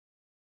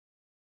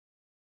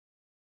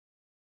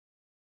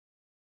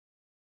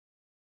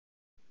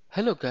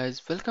Hello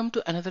guys, welcome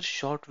to another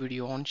short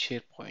video on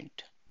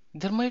SharePoint.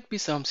 There might be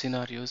some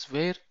scenarios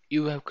where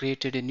you have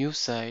created a new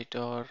site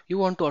or you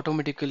want to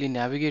automatically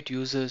navigate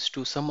users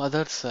to some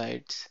other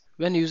sites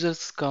when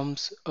users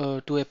comes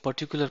to a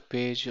particular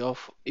page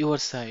of your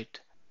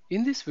site.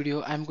 In this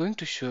video, I'm going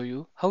to show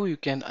you how you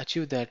can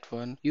achieve that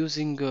one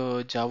using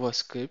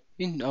JavaScript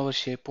in our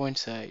SharePoint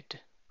site.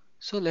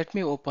 So let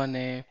me open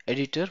a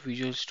editor,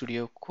 Visual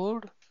Studio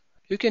Code.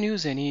 You can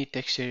use any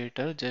text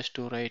editor just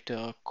to write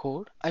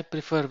code. I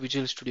prefer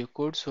Visual Studio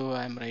Code, so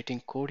I'm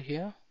writing code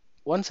here.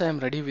 Once I am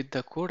ready with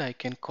the code, I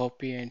can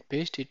copy and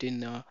paste it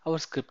in our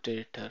script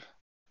editor.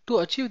 To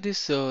achieve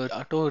this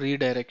auto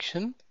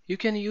redirection, you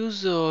can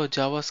use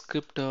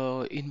JavaScript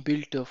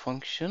inbuilt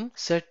function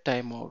set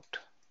timeout.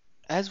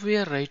 As we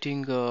are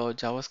writing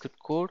JavaScript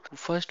code,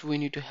 first we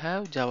need to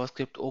have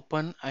JavaScript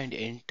open and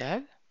end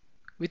tag.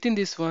 Within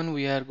this one,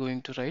 we are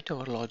going to write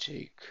our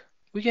logic.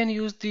 We can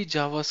use the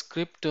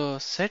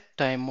JavaScript set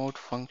timeout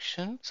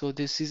function. So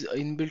this is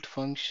inbuilt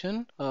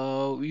function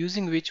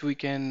using which we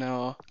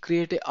can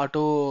create a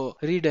auto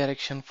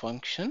redirection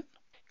function.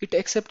 It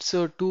accepts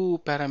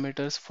two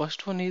parameters.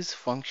 First one is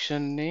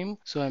function name.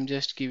 So I'm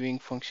just giving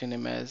function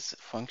name as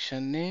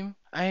function name.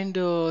 And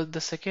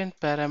the second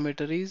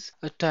parameter is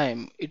a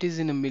time. It is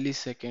in a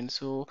millisecond.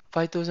 So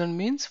 5000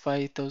 means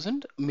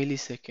 5000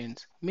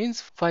 milliseconds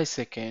means 5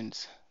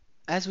 seconds.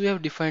 As we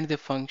have defined the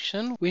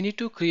function, we need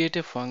to create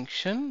a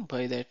function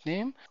by that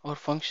name. Our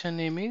function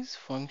name is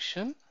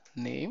function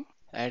name.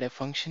 Add a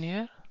function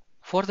here.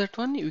 For that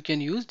one, you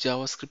can use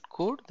JavaScript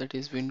code, that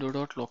is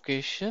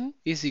window.location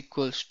is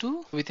equals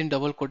to, within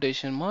double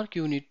quotation mark,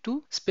 you need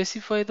to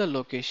specify the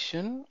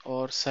location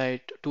or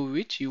site to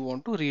which you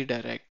want to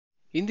redirect.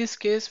 In this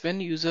case, when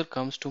user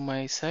comes to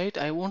my site,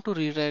 I want to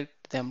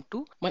redirect them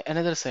to my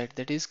another site,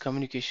 that is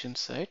communication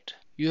site.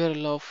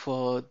 URL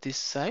of this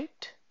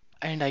site,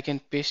 and I can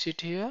paste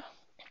it here.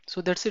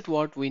 So that's it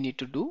what we need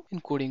to do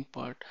in coding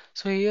part.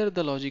 So here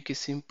the logic is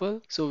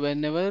simple. So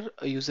whenever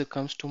a user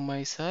comes to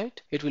my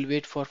site, it will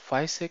wait for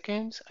 5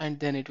 seconds and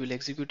then it will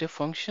execute a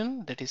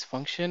function, that is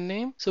function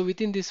name. So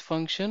within this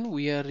function,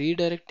 we are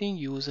redirecting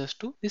users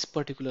to this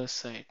particular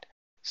site.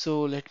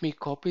 So let me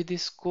copy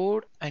this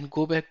code and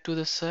go back to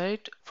the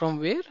site from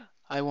where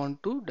I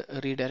want to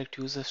redirect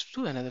users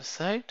to another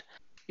site.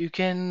 You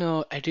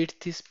can edit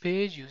this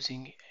page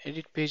using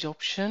edit page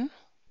option.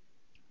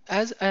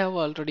 As I have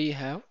already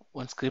have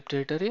one script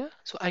editor here,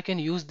 so I can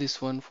use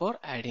this one for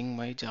adding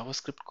my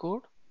JavaScript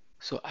code.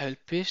 So I will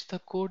paste the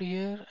code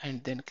here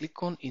and then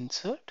click on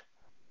insert.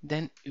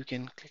 Then you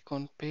can click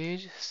on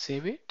page,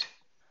 save it.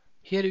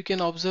 Here you can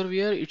observe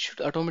here it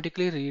should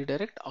automatically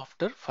redirect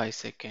after 5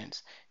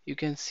 seconds. You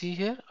can see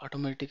here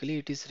automatically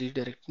it is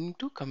redirecting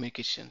to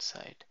communication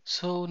site.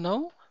 So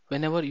now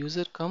whenever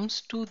user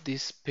comes to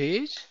this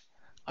page,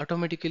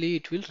 automatically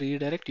it will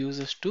redirect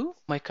users to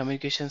my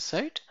communication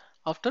site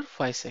after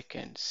 5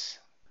 seconds.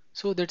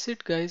 So that's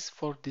it guys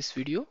for this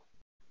video.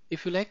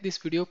 If you like this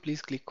video,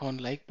 please click on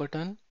like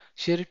button,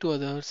 share it to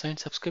others and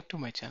subscribe to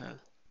my channel.